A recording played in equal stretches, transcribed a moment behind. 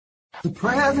The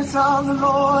presence of the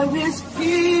Lord is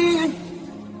here.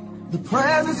 The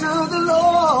presence of the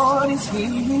Lord is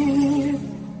here.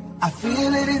 I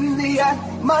feel it in the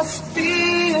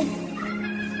atmosphere.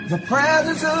 The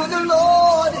presence of the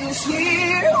Lord is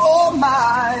here. Oh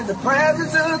my, the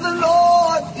presence of the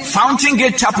Lord is here. Fountain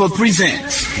Gate Chapel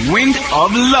presents Wind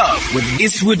of Love with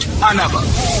Eastwood Anaba.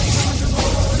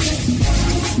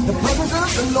 The presence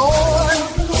of the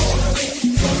Lord.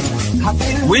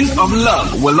 Wind of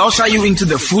Love will usher you into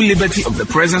the full liberty of the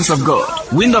presence of God.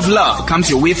 Wind of Love comes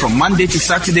your way from Monday to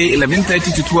Saturday,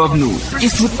 11:30 to 12 noon.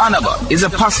 Eastwood Anaba is a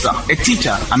pastor, a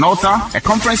teacher, an author, a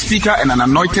conference speaker, and an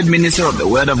anointed minister of the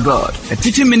Word of God. The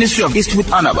teaching ministry of Eastwood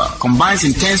Anaba combines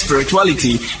intense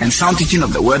spirituality and sound teaching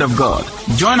of the Word of God.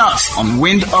 Join us on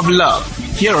Wind of Love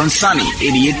here on Sunny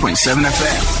 88.7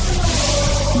 FM.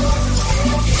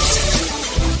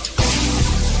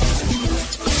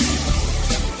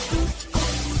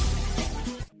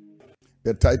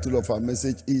 The title of our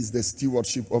message is The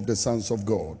Stewardship of the Sons of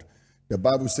God. The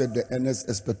Bible said the earnest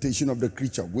expectation of the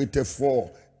creature waited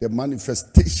for the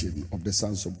manifestation of the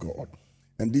sons of God.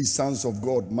 And these sons of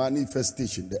God,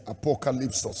 manifestation, the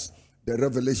apocalypse, the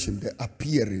revelation, the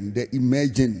appearing, the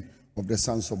emerging of the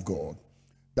sons of God.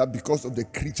 That because of the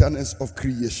creatureness of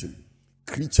creation,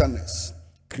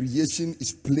 creation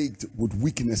is plagued with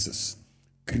weaknesses.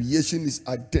 Creation is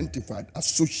identified,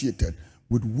 associated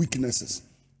with weaknesses.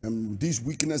 And these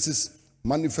weaknesses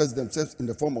manifest themselves in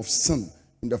the form of sin,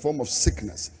 in the form of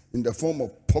sickness, in the form of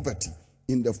poverty,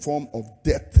 in the form of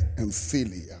death and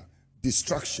failure,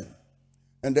 destruction.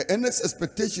 And the earnest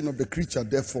expectation of the creature,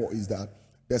 therefore, is that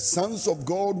the sons of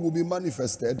God will be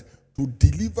manifested to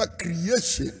deliver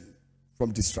creation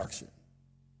from destruction.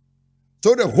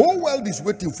 So the whole world is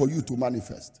waiting for you to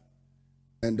manifest.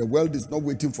 And the world is not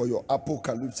waiting for your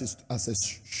apocalypse as a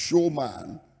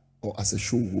showman or as a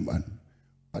showwoman.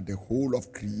 But the whole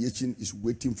of creation is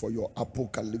waiting for your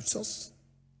apocalypse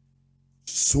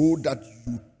so that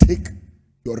you take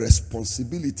your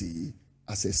responsibility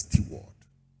as a steward.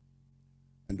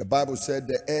 And the Bible said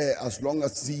the heir, as long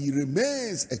as he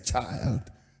remains a child,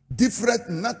 differeth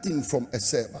nothing from a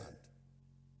servant.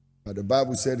 But the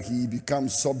Bible said he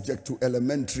becomes subject to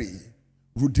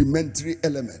rudimentary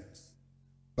elements.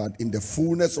 But in the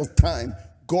fullness of time,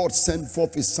 God sent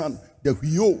forth his son, the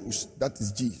Huios, that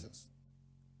is Jesus.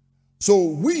 So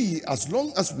we, as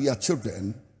long as we are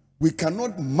children, we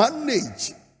cannot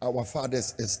manage our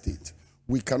father's estate.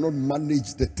 We cannot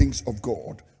manage the things of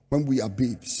God when we are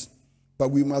babes.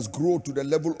 But we must grow to the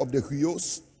level of the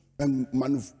Huios and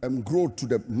grow to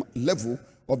the level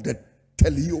of the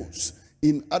Teleos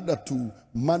in order to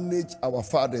manage our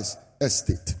father's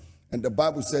estate. And the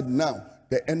Bible said, now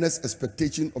the earnest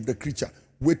expectation of the creature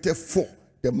waited for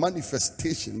the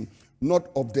manifestation not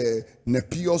of the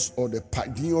nepios or the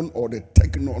paidion or the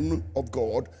technon of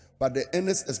God, but the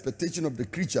earnest expectation of the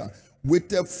creature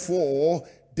waited for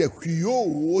the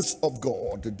huios of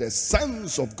God, the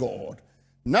sons of God.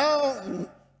 Now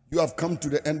you have come to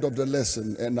the end of the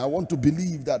lesson, and I want to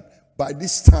believe that by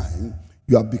this time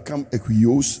you have become a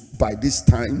huios. By this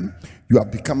time you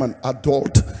have become an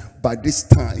adult. By this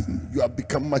time you have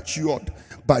become matured.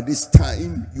 By this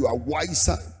time you are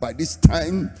wiser. By this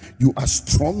time you are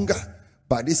stronger.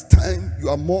 By this time you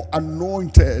are more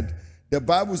anointed. The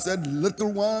Bible said,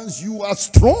 little ones, you are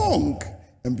strong.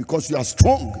 And because you are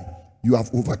strong, you have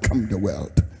overcome the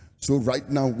world. So right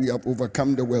now we have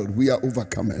overcome the world. We are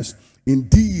overcomers.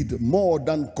 Indeed, more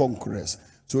than conquerors.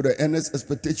 So the earnest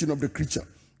expectation of the creature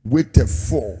waited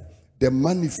for the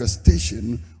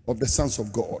manifestation of the sons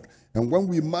of God. And when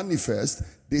we manifest,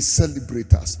 they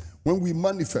celebrate us. When we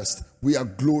manifest, we are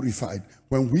glorified.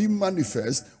 When we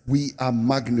manifest, we are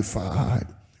magnified.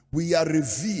 We are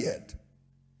revered.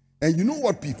 And you know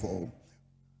what, people?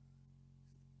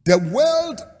 The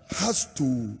world has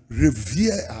to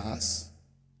revere us,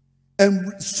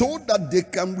 and so that they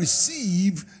can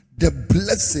receive the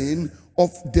blessing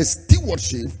of the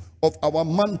stewardship of our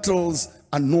mantles,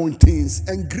 anointings,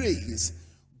 and grace.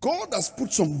 God has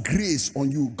put some grace on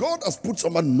you. God has put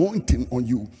some anointing on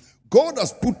you. God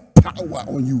has put power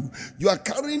on you. You are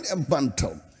carrying a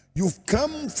mantle. You've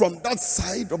come from that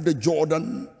side of the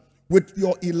Jordan with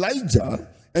your Elijah,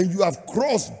 and you have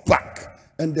crossed back,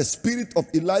 and the spirit of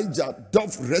Elijah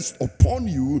doth rest upon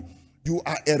you. You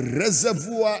are a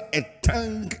reservoir, a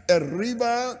tank, a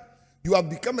river. You have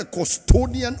become a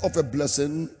custodian of a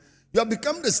blessing. You have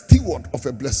become the steward of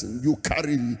a blessing. You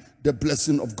carry the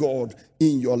blessing of God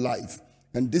in your life.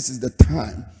 And this is the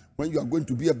time when you are going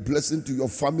to be a blessing to your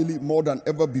family more than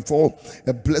ever before,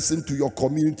 a blessing to your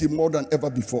community more than ever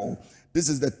before. This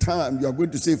is the time you are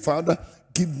going to say, Father,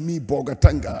 give me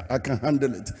Bogatanga, I can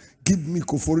handle it. Give me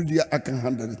Koforidia, I can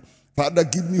handle it. Father,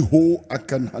 give me Ho, I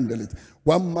can handle it.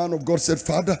 One man of God said,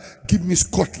 Father, give me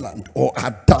Scotland or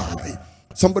I die.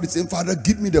 Somebody saying, Father,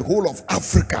 give me the whole of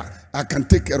Africa, I can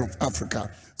take care of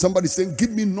Africa. Somebody saying,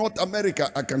 give me North America,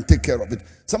 I can take care of it.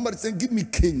 Somebody saying, give me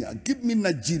Kenya, give me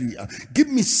Nigeria, give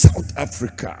me South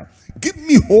Africa, give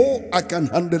me Ho, I can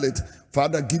handle it.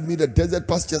 Father, give me the desert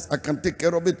pastures, I can take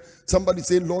care of it. Somebody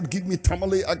saying, Lord, give me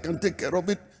Tamale, I can take care of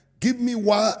it. Give me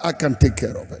Wa, I can take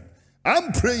care of it.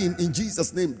 I'm praying in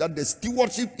Jesus' name that the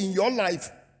stewardship in your life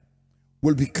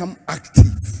will become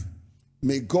active.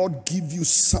 May God give you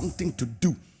something to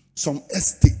do, some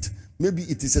estate. Maybe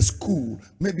it is a school,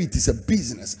 maybe it is a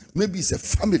business, maybe it's a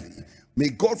family. May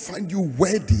God find you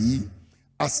worthy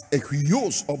as a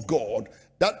huios of God,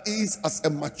 that is, as a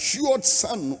matured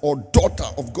son or daughter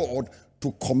of God,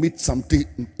 to commit something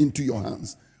into your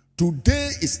hands. Today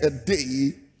is a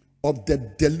day of the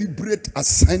deliberate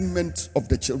assignments of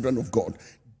the children of God.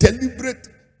 Deliberate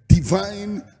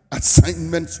divine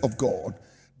assignments of God.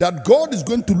 That God is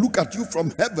going to look at you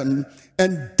from heaven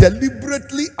and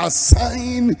deliberately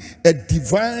assign a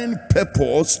divine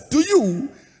purpose to you.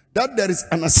 That there is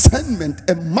an assignment,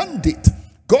 a mandate.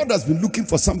 God has been looking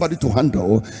for somebody to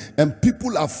handle, and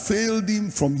people have failed him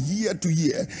from year to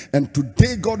year. And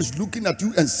today God is looking at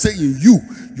you and saying,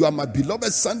 you are my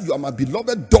beloved son, you are my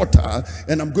beloved daughter,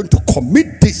 and I'm going to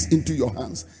commit this into your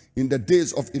hands. In the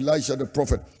days of Elijah the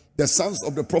prophet, the sons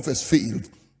of the prophets failed,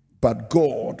 but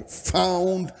God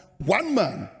found one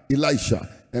man, Elisha,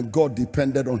 and God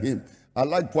depended on him. I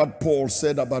like what Paul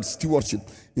said about stewardship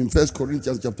in 1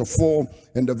 Corinthians chapter 4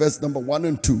 and the verse number 1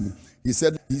 and 2. He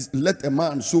said, let a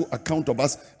man so account of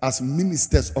us as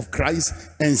ministers of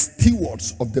Christ and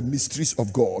stewards of the mysteries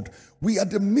of God. We are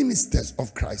the ministers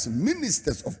of Christ,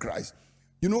 ministers of Christ.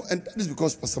 You know, and that is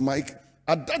because, Pastor Mike,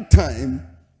 at that time,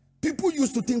 people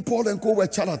used to think Paul and Co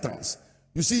were charlatans.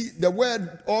 You see, the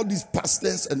word, all these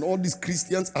pastors and all these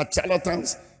Christians are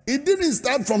charlatans. It didn't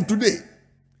start from today.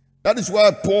 That is why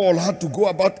Paul had to go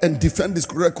about and defend this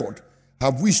record.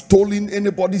 Have we stolen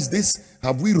anybody's this?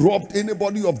 Have we robbed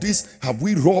anybody of this? Have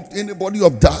we robbed anybody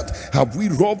of that? Have we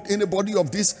robbed anybody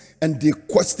of this? And they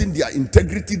question their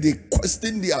integrity. They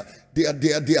question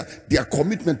their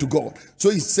commitment to God.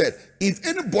 So he said, if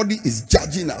anybody is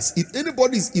judging us, if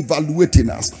anybody is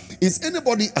evaluating us, is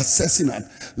anybody assessing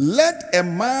us, let a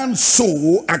man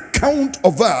so account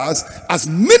of us as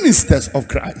ministers of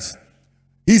Christ.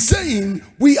 He's saying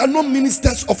we are not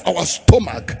ministers of our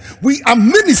stomach. We are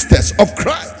ministers of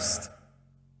Christ.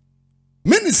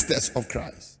 Ministers of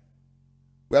Christ.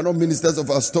 We are not ministers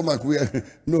of our stomach. We are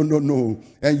no.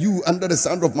 And you, under the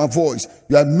sound of my voice,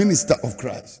 you are a minister of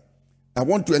Christ. I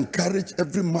want to encourage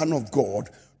every man of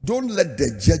God. Don't let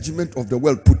the judgment of the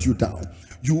world put you down.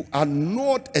 You are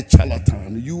not a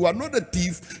charlatan. You are not a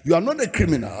thief. You are not a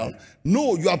criminal.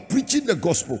 No, you are preaching the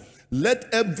gospel.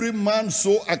 Let every man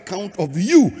so account of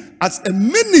you as a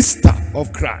minister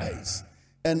of Christ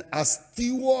and as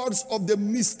stewards of the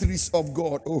mysteries of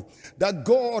God. Oh, that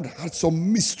God had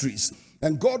some mysteries,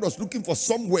 and God was looking for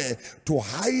somewhere to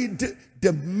hide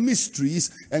the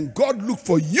mysteries, and God looked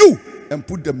for you and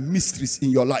put the mysteries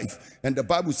in your life. And the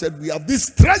Bible said we have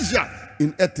this treasure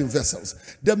in earthen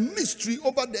vessels. The mystery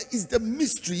over there is the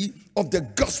mystery of the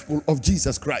gospel of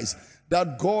Jesus Christ.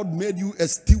 That God made you a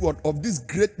steward of this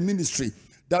great ministry.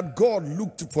 That God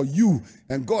looked for you,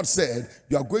 and God said,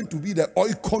 you are going to be the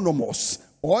oikonomos.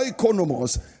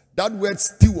 Oikonomos, that word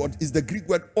steward is the Greek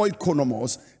word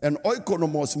oikonomos. And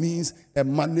oikonomos means a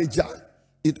manager.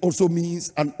 It also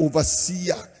means an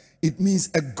overseer. It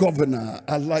means a governor.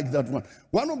 I like that one.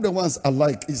 One of the ones I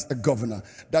like is a governor.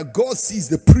 That God sees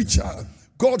the preacher.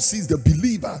 God sees the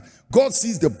believer. God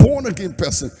sees the born again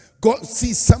person. God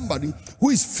sees somebody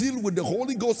who is filled with the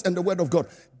Holy Ghost and the word of God.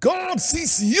 God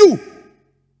sees you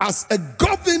as a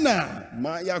governor.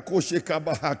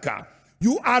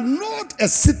 You are not a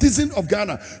citizen of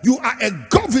Ghana. You are a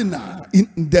governor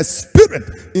in the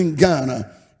spirit in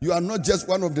Ghana. You are not just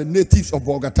one of the natives of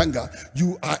Bogatanga.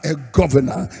 You are a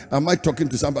governor. Am I talking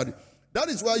to somebody? That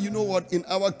is why, you know what, in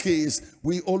our case,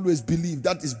 we always believe,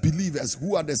 that is believers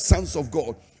who are the sons of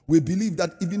God. We believe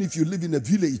that even if you live in a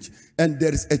village and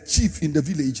there is a chief in the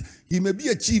village, he may be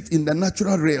a chief in the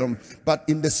natural realm, but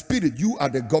in the spirit, you are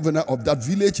the governor of that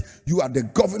village. You are the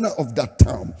governor of that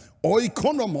town.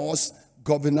 Oikonomos,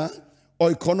 governor.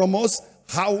 Oikonomos,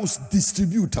 house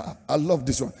distributor. I love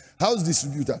this one. House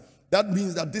distributor. That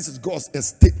means that this is God's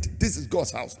estate. This is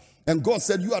God's house. And God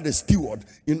said, you are the steward.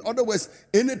 In other words,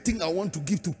 anything I want to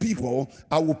give to people,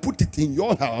 I will put it in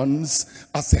your hands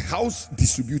as a house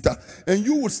distributor. And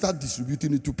you will start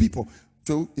distributing it to people.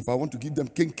 So if I want to give them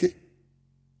kenke,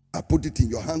 I put it in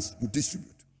your hands, you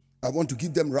distribute. I want to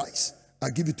give them rice, I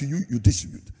give it to you, you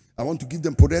distribute. I want to give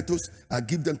them potatoes, I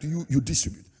give them to you, you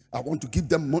distribute. I want to give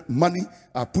them money,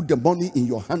 I put the money in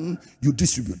your hand, you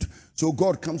distribute. So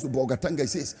God comes to Bolgatanga, he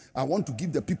says, I want to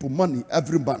give the people money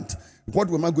every month. What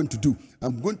am I going to do?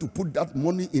 I'm going to put that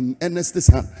money in Ernest's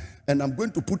hand, and I'm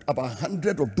going to put about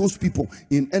 100 of those people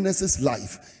in Ernest's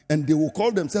life, and they will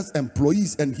call themselves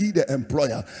employees and he the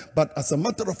employer. But as a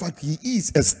matter of fact, he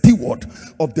is a steward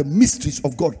of the mysteries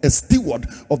of God, a steward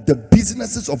of the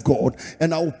businesses of God,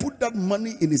 and I will put that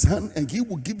money in his hand and he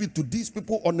will give it to these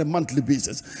people on a monthly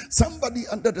basis. Somebody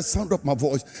under the sound of my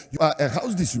voice, you are a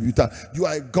house distributor, you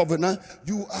are a governor,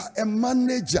 you are a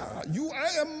manager, you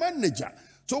are a manager.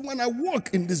 So when I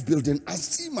walk in this building, I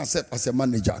see myself as a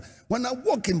manager. When I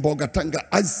walk in Bolgatanga,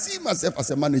 I see myself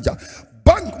as a manager.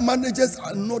 Bank managers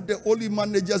are not the only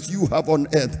managers you have on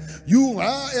earth. You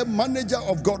are a manager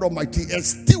of God Almighty, a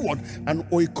steward, an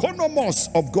oikonomos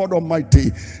of God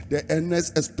Almighty. The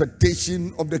earnest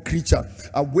expectation of the creature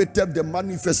awaited the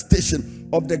manifestation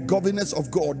of the governors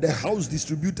of God, the house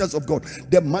distributors of God,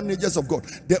 the managers of God,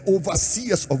 the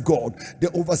overseers of God.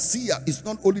 The overseer is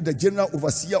not only the general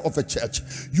overseer of a church.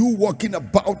 You walking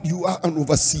about, you are an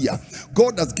overseer.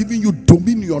 God has given you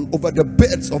dominion over the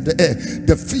birds of the air,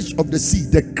 the fish of the sea,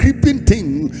 the creeping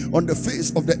thing on the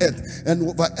face of the earth, and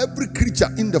over every creature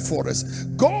in the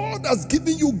forest. God has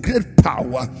given you great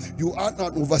power. You are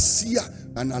an overseer.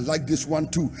 And I like this one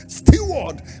too.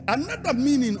 Steward. Another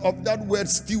meaning of that word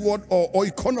steward or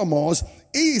oikonomos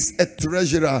is a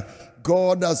treasurer.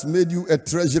 God has made you a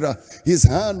treasurer. His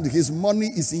hand, his money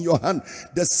is in your hand.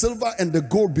 The silver and the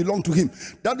gold belong to him.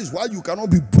 That is why you cannot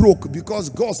be broke, because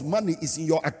God's money is in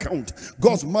your account.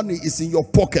 God's money is in your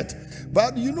pocket.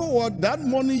 But you know what? That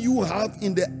money you have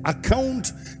in the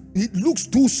account, it looks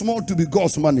too small to be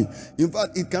God's money. In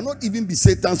fact, it cannot even be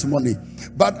Satan's money.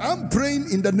 But I'm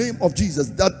praying in the name of Jesus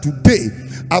that today,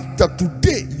 after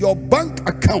today, your bank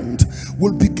account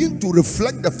will begin to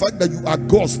reflect the fact that you are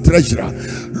God's treasurer.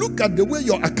 Look at the way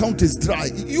your account is dry.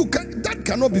 That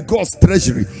cannot be God's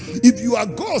treasury. If you are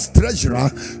God's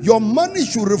treasurer, your money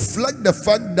should reflect the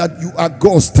fact that you are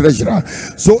God's treasurer.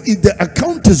 So if the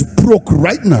account is broke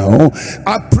right now,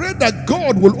 I pray that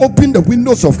God will open the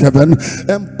windows of heaven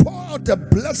and pour out a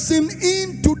blessing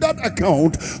into that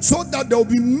account so that there will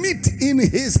be meat in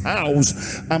his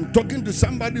house. I'm talking to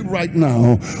somebody right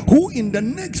now who in the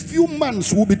next few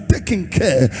months will be taking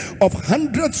care of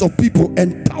hundreds of people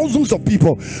and thousands of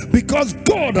people, because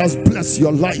God has blessed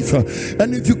your life.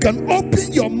 And if you can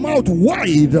open your mouth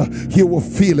wide, he will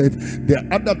feel it. The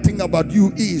other thing about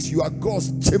you is you are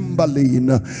God's chamberlain.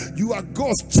 You are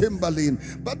God's chamberlain.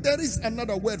 But there is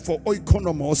another word for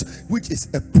oikonomos, which is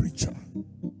a preacher.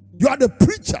 You are the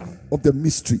preacher of the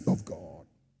mystery of God.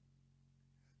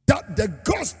 That the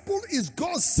gospel is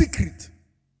God's secret.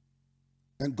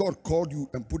 And God called you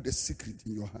and put the secret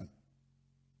in your hand.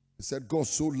 He said, God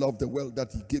so loved the world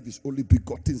that he gave his only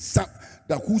begotten son,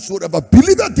 that whosoever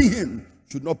believeth in him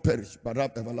should not perish but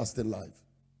have everlasting life.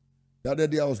 The other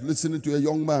day I was listening to a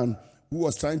young man who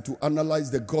was trying to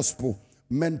analyze the gospel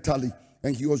mentally.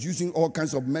 And he was using all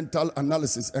kinds of mental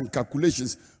analysis and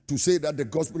calculations to say that the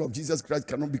gospel of Jesus Christ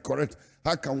cannot be correct.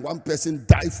 How can one person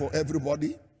die for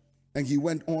everybody? And he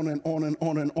went on and on and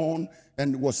on and on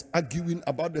and was arguing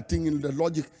about the thing in the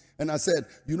logic. And I said,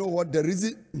 you know what? The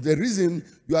reason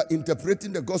you are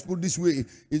interpreting the gospel this way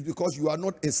is because you are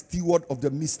not a steward of the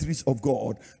mysteries of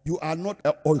God. You are not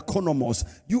an oikonomos.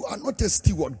 You are not a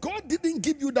steward. God didn't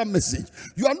give you that message.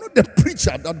 You are not the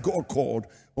preacher that God called.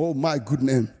 Oh my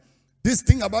goodness. This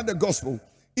thing about the gospel,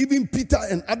 even Peter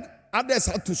and others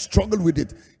had to struggle with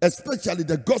it, especially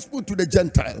the gospel to the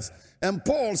Gentiles. And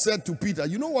Paul said to Peter,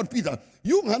 you know what, Peter,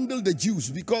 you handle the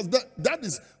Jews because that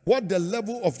is what the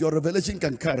level of your revelation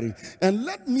can carry. And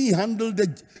let me handle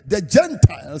the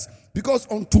Gentiles,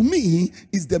 because unto me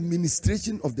is the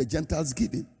ministration of the Gentiles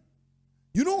given.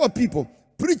 You know what, people?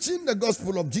 Preaching the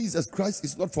gospel of Jesus Christ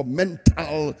is not for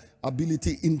mental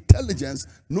ability, intelligence.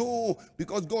 No,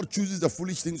 because God chooses the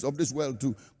foolish things of this world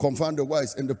to confound the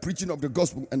wise. And the preaching of the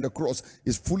gospel and the cross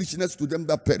is foolishness to them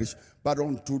that perish. But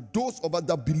unto those of us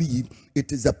that believe,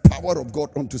 it is the power of God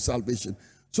unto salvation.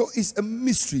 So it's a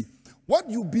mystery. What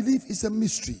you believe is a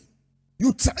mystery.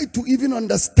 You try to even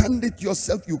understand it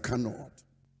yourself, you cannot.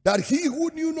 That he who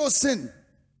knew no sin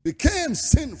became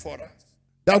sin for us,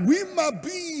 that we might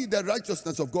be the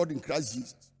righteousness of God in Christ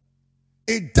Jesus.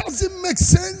 It doesn't make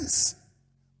sense,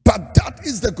 but that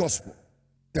is the gospel.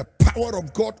 The power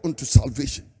of God unto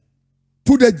salvation.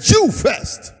 To the Jew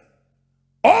first,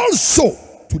 also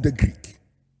to the Greek.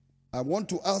 I want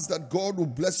to ask that God will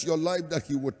bless your life, that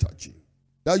He will touch you,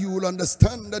 that you will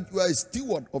understand that you are a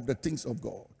steward of the things of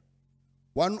God.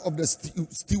 One of the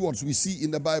stewards we see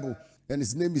in the Bible, and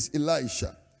his name is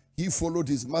Elisha. He followed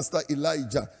his master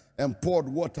Elijah and poured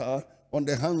water on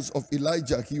the hands of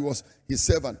Elijah. He was his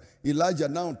servant. Elijah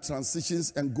now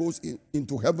transitions and goes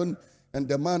into heaven, and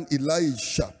the man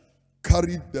Elisha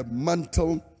carried the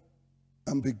mantle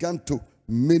and began to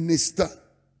minister.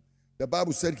 The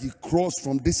Bible said he crossed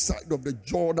from this side of the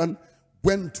Jordan,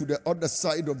 went to the other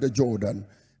side of the Jordan.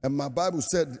 And my Bible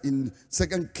said in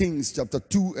 2 Kings chapter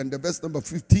 2 and the verse number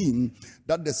 15,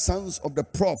 that the sons of the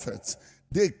prophets,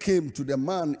 they came to the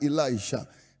man Elisha.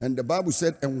 And the Bible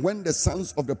said, and when the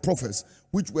sons of the prophets,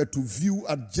 which were to view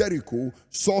at Jericho,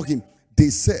 saw him, they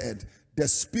said, the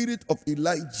spirit of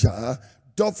Elijah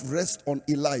doth rest on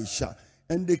Elisha.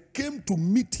 And they came to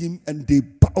meet him, and they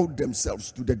bowed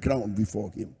themselves to the ground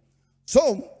before him.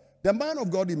 So the man of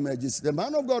God emerges, the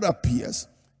man of God appears.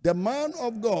 The man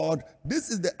of God, this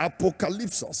is the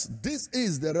apocalypse. This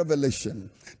is the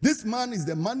revelation. This man is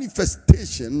the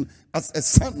manifestation as a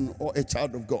son or a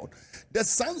child of God. The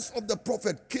sons of the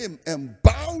prophet came and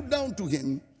bowed down to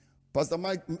him. Pastor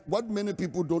Mike, what many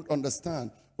people don't understand,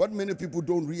 what many people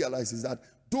don't realize is that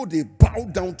though they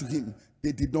bowed down to him,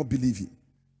 they did not believe him.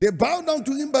 They bowed down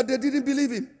to him, but they didn't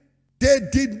believe him. They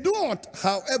did not,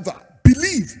 however,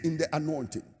 believe in the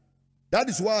anointing. That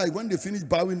is why when they finished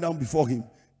bowing down before him,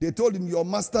 they told him, your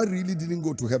master really didn't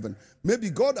go to heaven.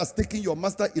 Maybe God has taken your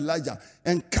master Elijah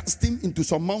and cast him into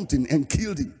some mountain and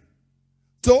killed him.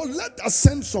 So let us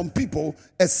send some people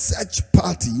a search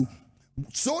party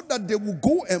so that they will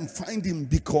go and find him,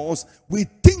 because we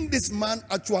think this man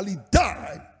actually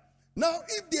died. Now,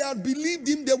 if they had believed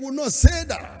him, they would not say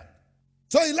that.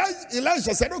 So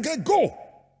Elijah said, okay, go.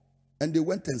 And they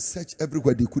went and searched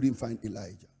everywhere. They couldn't find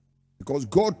Elijah, because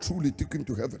God truly took him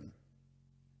to heaven.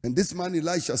 And this man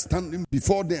Elisha standing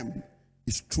before them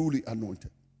is truly anointed.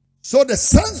 So the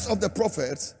sons of the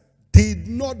prophets did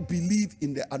not believe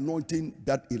in the anointing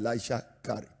that Elisha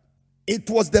carried. It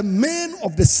was the men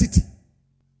of the city.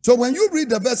 So when you read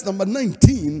the verse number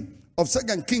 19 of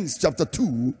 2 Kings chapter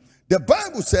 2, the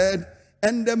Bible said,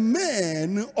 and the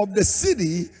men of the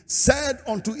city said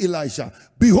unto Elisha,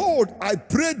 behold, I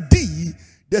pray thee,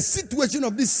 the situation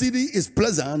of this city is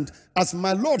pleasant, as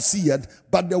my Lord seeth,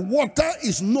 but the water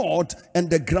is not, and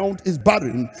the ground is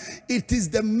barren. It is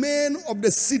the men of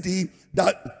the city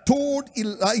that told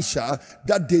Elisha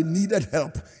that they needed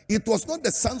help. It was not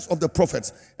the sons of the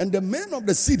prophets. And the men of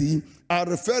the city are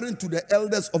referring to the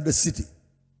elders of the city.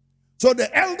 So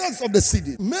the elders of the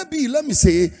city, maybe let me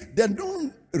say, the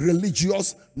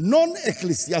non-religious,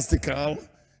 non-ecclesiastical,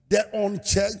 the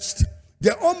unchurched,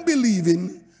 the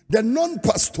unbelieving, the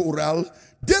non-pastoral,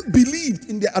 they believed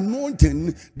in the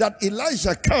anointing that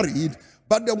Elijah carried,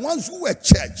 but the ones who were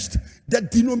churched, the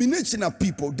denominational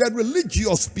people, the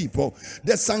religious people,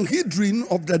 the Sanhedrin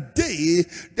of the day,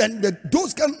 and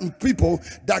those kind of people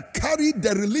that carried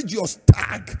the religious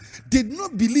tag did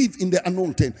not believe in the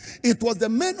anointing. It was the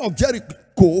men of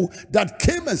Jericho that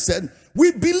came and said,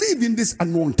 we believe in this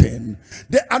anointing.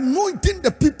 The anointing,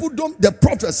 the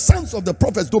prophets, sons of the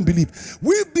prophets don't believe.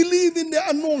 We believe in the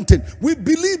anointing. We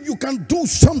believe you can do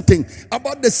something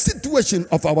about the situation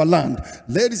of our land.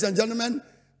 Ladies and gentlemen,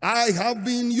 I have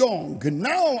been young,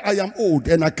 now I am old,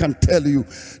 and I can tell you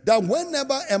that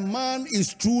whenever a man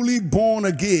is truly born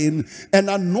again and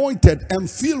anointed and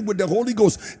filled with the Holy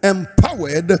Ghost,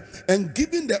 empowered and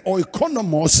given the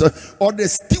oikonomos or the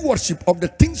stewardship of the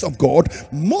things of God,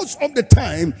 most of the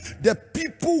time the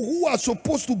people who are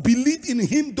supposed to believe in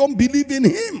him don't believe in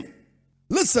him.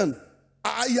 Listen,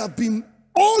 I have been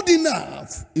old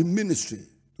enough in ministry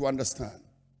to understand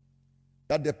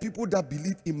that the people that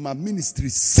believe in my ministry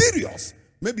serious,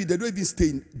 maybe they don't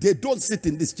even they don't sit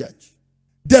in this church.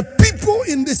 The people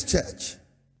in this church,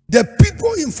 the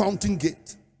people in Fountain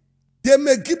Gate, they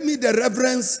may give me the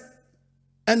reverence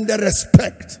and the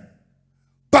respect,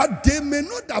 but they may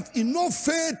not have enough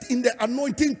faith in the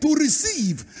anointing to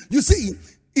receive. You see,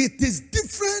 it is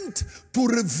different to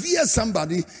revere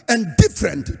somebody and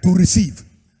different to receive.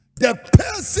 The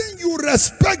person you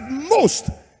respect most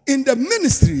in the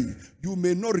ministry, you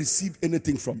may not receive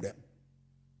anything from them,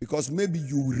 because maybe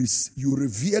you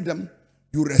revere them,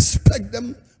 you respect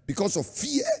them because of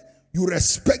fear, you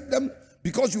respect them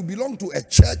because you belong to a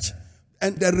church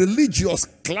and the religious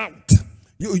clout.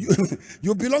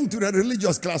 You belong to the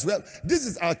religious class. Well, this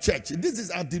is our church, this is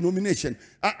our denomination.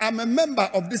 I'm a member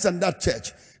of this and that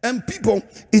church. And people,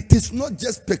 it is not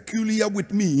just peculiar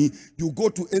with me. You go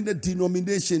to any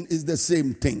denomination, is the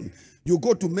same thing. You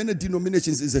go to many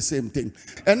denominations, it's the same thing.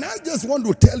 And I just want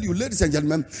to tell you, ladies and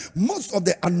gentlemen, most of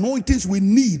the anointings we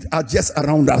need are just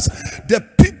around us. The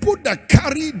people that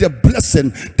carry the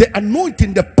blessing, the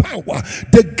anointing, the power,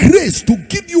 the grace to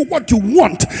give you what you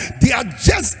want, they are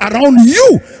just around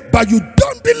you, but you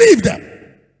don't believe them.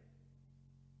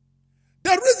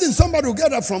 The reason somebody will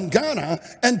get up from Ghana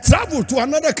and travel to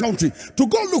another country to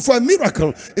go look for a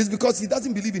miracle is because he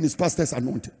doesn't believe in his pastor's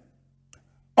anointing.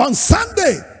 On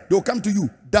Sunday, they'll come to you,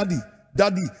 daddy,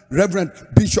 reverend,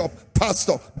 bishop,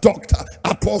 pastor, doctor,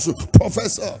 apostle,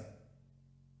 professor,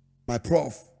 my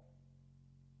prof,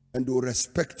 and they'll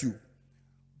respect you,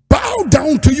 bow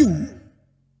down to you,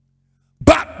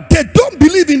 but they don't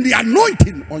believe in the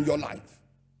anointing on your life.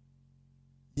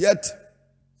 Yet,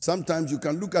 sometimes you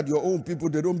can look at your own people,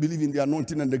 they don't believe in the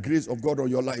anointing and the grace of God on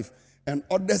your life, and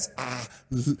others are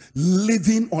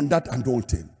living on that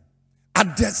anointing.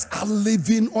 Others are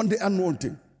living on the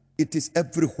anointing. It is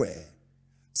everywhere.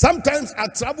 Sometimes I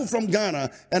travel from Ghana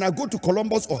and I go to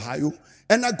Columbus, Ohio,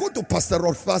 and I go to Pastor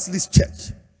Rod Fasley's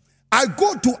church. I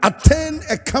go to attend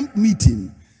a camp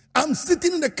meeting. I'm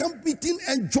sitting in the camp meeting,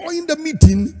 enjoying the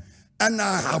meeting, and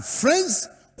I have friends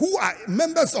who are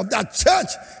members of that church,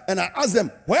 and I ask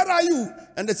them, where are you?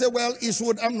 And they say, well,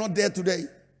 Eastwood, I'm not there today.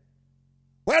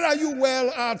 Where are you?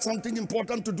 Well, I had something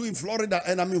important to do in Florida,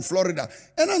 and I'm in Florida.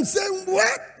 And I'm saying,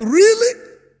 what? Really?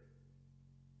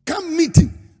 Come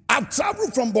meeting. I've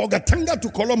traveled from Bogatanga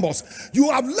to Columbus. You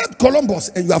have left Columbus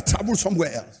and you have traveled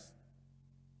somewhere else.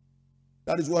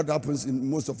 That is what happens in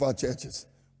most of our churches.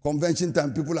 Convention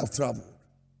time, people have traveled.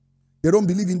 They don't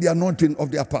believe in the anointing of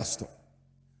their pastor.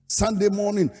 Sunday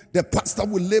morning, the pastor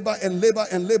will labor and labor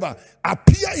and labor,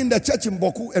 appear in the church in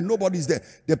Boku, and nobody's there.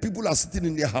 The people are sitting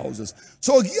in their houses.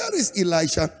 So here is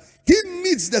Elisha. He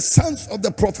meets the sons of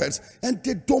the prophets, and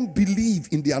they don't believe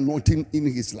in the anointing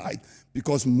in his life,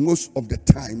 because most of the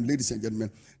time, ladies and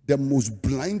gentlemen, the most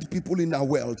blind people in our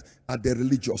world are the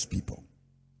religious people,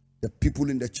 the people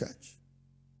in the church,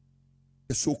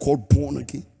 the so-called born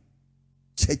again,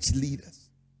 church leaders,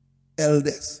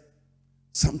 elders,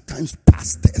 sometimes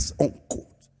pastors, unquote,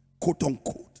 quote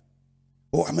unquote.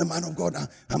 Oh, I'm a man of God,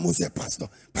 I'm also a pastor.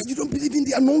 But you don't believe in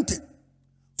the anointing.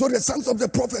 So the sons of the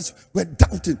prophets were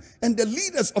doubting, and the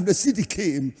leaders of the city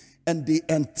came and they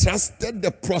entrusted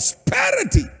the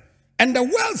prosperity and the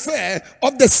welfare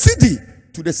of the city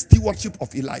to the stewardship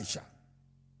of Elisha.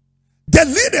 The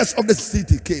leaders of the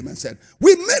city came and said,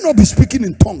 we may not be speaking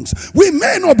in tongues, we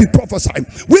may not be prophesying,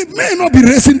 we may not be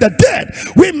raising the dead,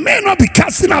 we may not be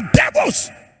casting out devils,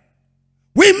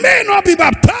 we may not be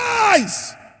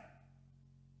baptized,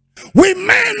 we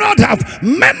may not have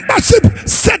membership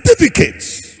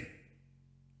certificates,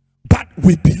 but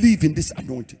we believe in this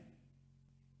anointing.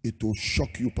 It will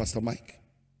shock you, Pastor Mike,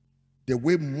 the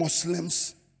way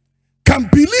Muslims can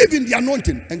believe in the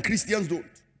anointing and Christians don't.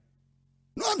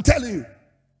 No, I'm telling you.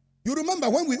 You remember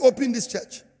when we opened this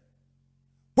church?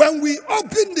 When we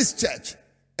opened this church,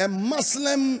 a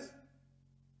Muslim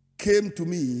came to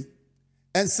me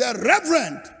and said,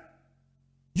 Reverend,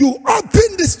 you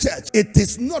opened this church. It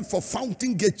is not for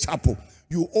Fountain Gate Chapel.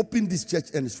 You opened this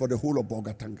church and it's for the whole of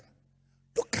Bogatanga.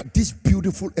 Look at this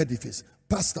beautiful edifice.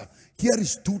 Pastor, here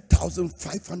is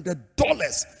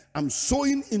 $2,500. I'm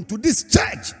sowing into this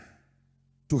church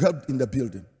to help in the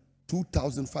building.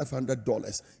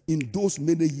 $2,500 in those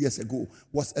many years ago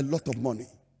was a lot of money.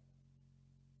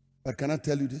 But can I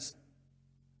tell you this?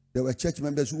 There were church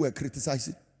members who were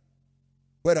criticizing.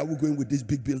 Where are we going with this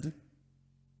big building?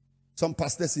 Some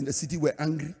pastors in the city were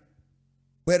angry.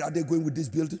 Where are they going with this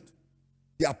building?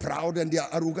 They are proud and they are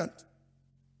arrogant.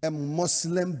 A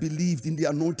Muslim believed in the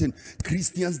anointing.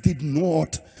 Christians did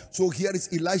not. So here is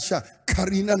Elisha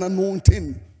carrying an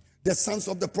anointing. The sons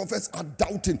of the prophets are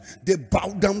doubting. They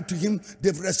bow down to him.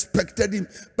 They've respected him.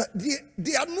 But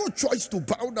they have no choice to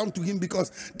bow down to him,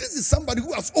 because this is somebody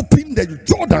who has opened the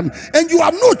Jordan and you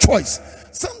have no choice.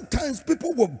 Sometimes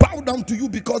people will bow down to you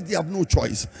because they have no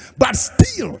choice. But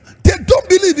still, they don't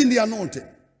believe in the anointing.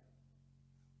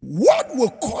 What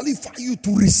will qualify you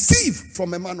to receive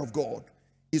from a man of God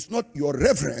is not your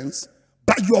reverence,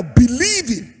 but your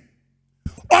believing.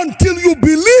 Until you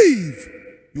believe,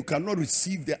 you cannot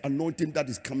receive the anointing that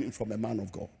is coming from a man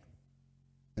of God.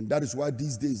 And that is why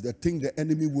these days the thing the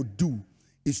enemy would do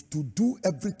is to do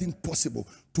everything possible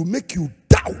to make you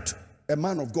doubt a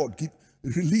man of God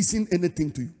releasing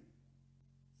anything to you.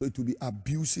 So it will be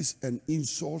abuses and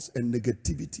insults and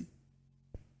negativity.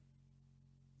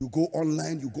 You go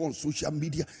online, you go on social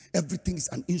media, everything is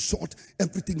an insult,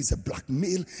 everything is a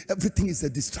blackmail, everything is a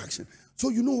distraction. So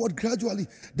you know what? Gradually,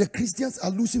 the Christians are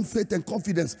losing faith and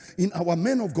confidence in our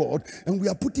men of God, and we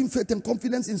are putting faith and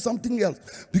confidence in something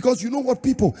else. Because you know what,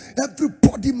 people?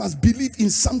 Everybody must believe in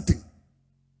something.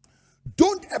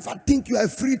 Don't ever think you are a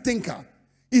free thinker.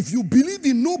 If you believe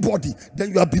in nobody, then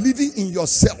you are believing in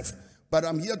yourself. But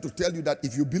I'm here to tell you that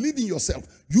if you believe in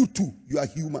yourself, you too, you are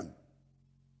human.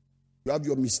 You have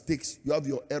your mistakes, you have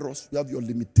your errors, you have your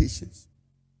limitations,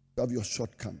 you have your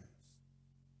shortcomings.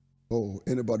 Oh,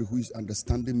 anybody who is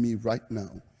understanding me right now,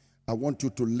 I want you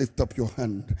to lift up your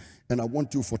hand, and I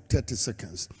want you for 30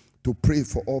 seconds to pray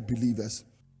for all believers.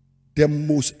 The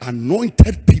most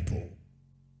anointed people,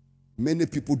 many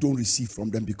people don't receive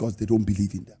from them because they don't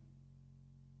believe in them.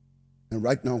 And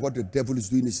right now, what the devil is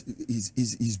doing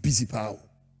is busy power.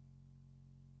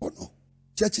 Oh no,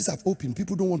 churches have opened.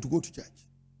 People don't want to go to church.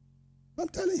 I'm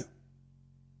telling you,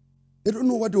 they don't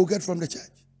know what they will get from the church.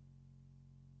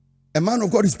 A man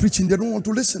of God is preaching, they don't want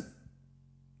to listen.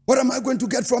 What am I going to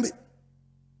get from it?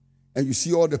 And you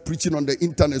see all the preaching on the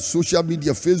internet, social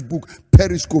media, Facebook,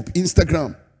 Periscope,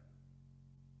 Instagram.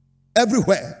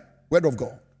 Everywhere, word of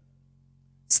God.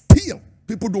 Still,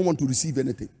 people don't want to receive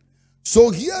anything. So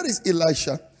here is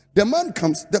Elisha. The man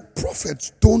comes, the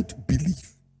prophets don't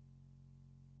believe.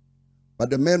 But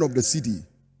the men of the city,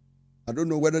 I don't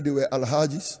know whether they were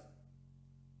Alhajis,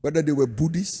 whether they were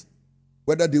Buddhists,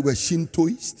 whether they were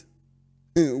Shintoists,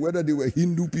 whether they were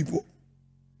Hindu people.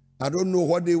 I don't know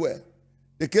what they were.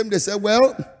 They came, they said,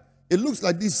 well, it looks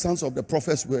like these sons of the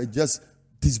prophets were just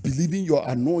disbelieving your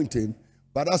anointing,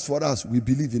 but as for us, we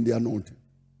believe in the anointing.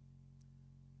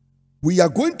 We are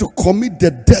going to commit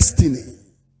the destiny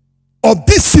of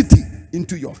this city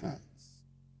into your hands.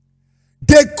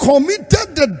 They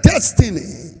committed the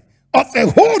destiny of a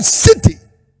whole city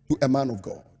to a man of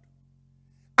God.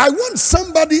 I want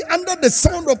somebody under the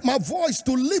sound of my voice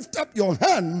to lift up your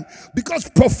hand, because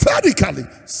prophetically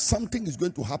something is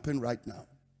going to happen right now.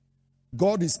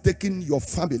 God is taking your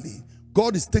family.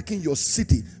 God is taking your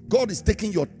city. God is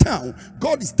taking your town.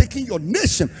 God is taking your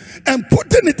nation and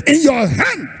putting it in your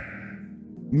hand.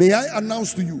 May I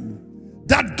announce to you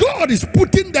that God is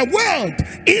putting the world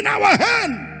in our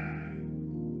hand.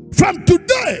 From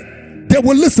today, they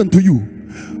will listen to you.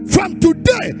 From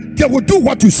today, they will do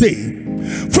what you say.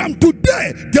 From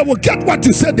today, they will get what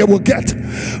you said they will get.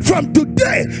 From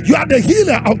today, you are the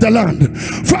healer of the land.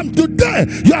 From today,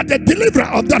 you are the deliverer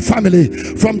of that family.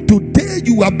 From today,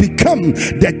 you have become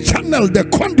the channel, the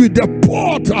conduit, the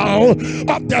portal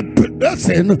of the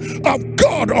blessing of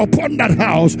God upon that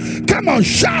house. Come on,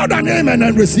 shout an amen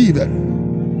and receive it.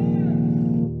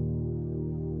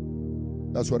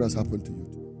 That's what has happened to you.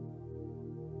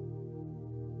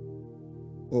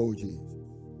 Oh, Jesus.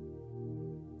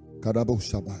 Thank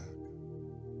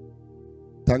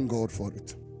God for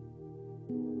it.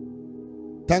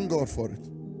 Thank God for it.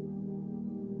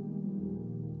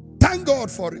 Thank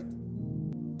God for it.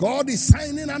 God is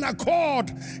signing an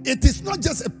accord. It is not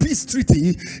just a peace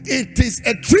treaty, it is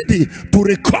a treaty to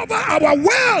recover our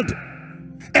world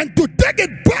and to take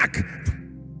it back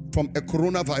from a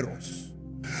coronavirus.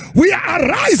 We are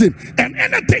arising, and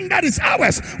anything that is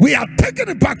ours, we are taking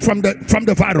it back from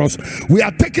the virus. We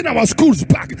are taking our schools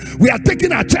back. We are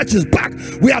taking our churches back.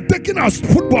 We are taking our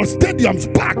football stadiums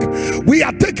back. We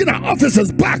are taking our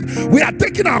offices back. We are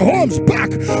taking our homes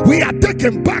back. We are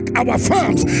taking back our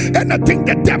farms. Anything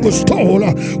the devil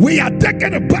stole, we are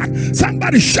taking it back.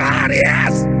 Somebody shout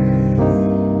yes.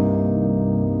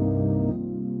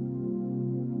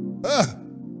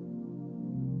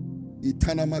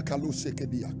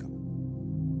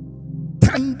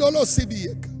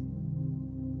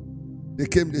 They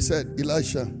came, they said,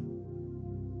 Elisha,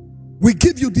 we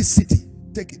give you this city,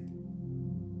 take it.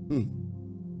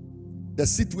 The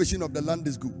situation of the land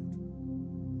is good.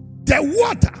 The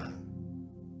water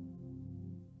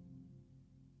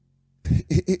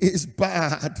is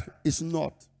bad. It's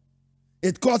not.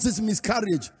 It causes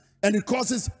miscarriage and it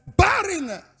causes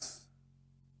barrenness.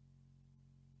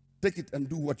 Take it and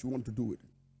do what you want to do with it.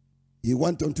 He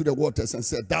went unto the waters and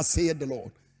said, thus saith the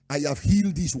Lord, I have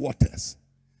healed these waters.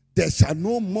 There shall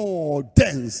no more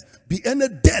thence be any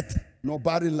death nor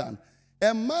barren land.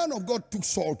 A man of God took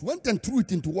salt, went and threw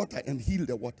it into water and healed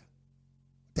the water.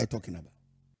 What are you talking about?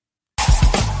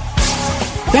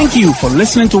 Thank you for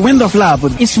listening to Wind of Love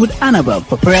with Eastwood Annabelle.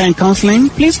 For prayer and counseling,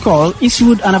 please call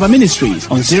Eastwood Annabelle Ministries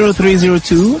on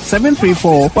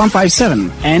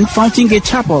 0302-734-157 and Fountain Gate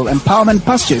Chapel Empowerment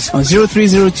Pastures on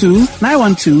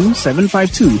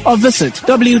 0302-912-752 or visit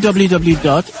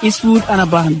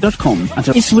www.eastwoodannabelle.com.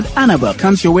 Until Eastwood Annabelle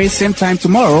comes your way same time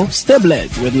tomorrow, stay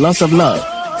blessed with lots of love.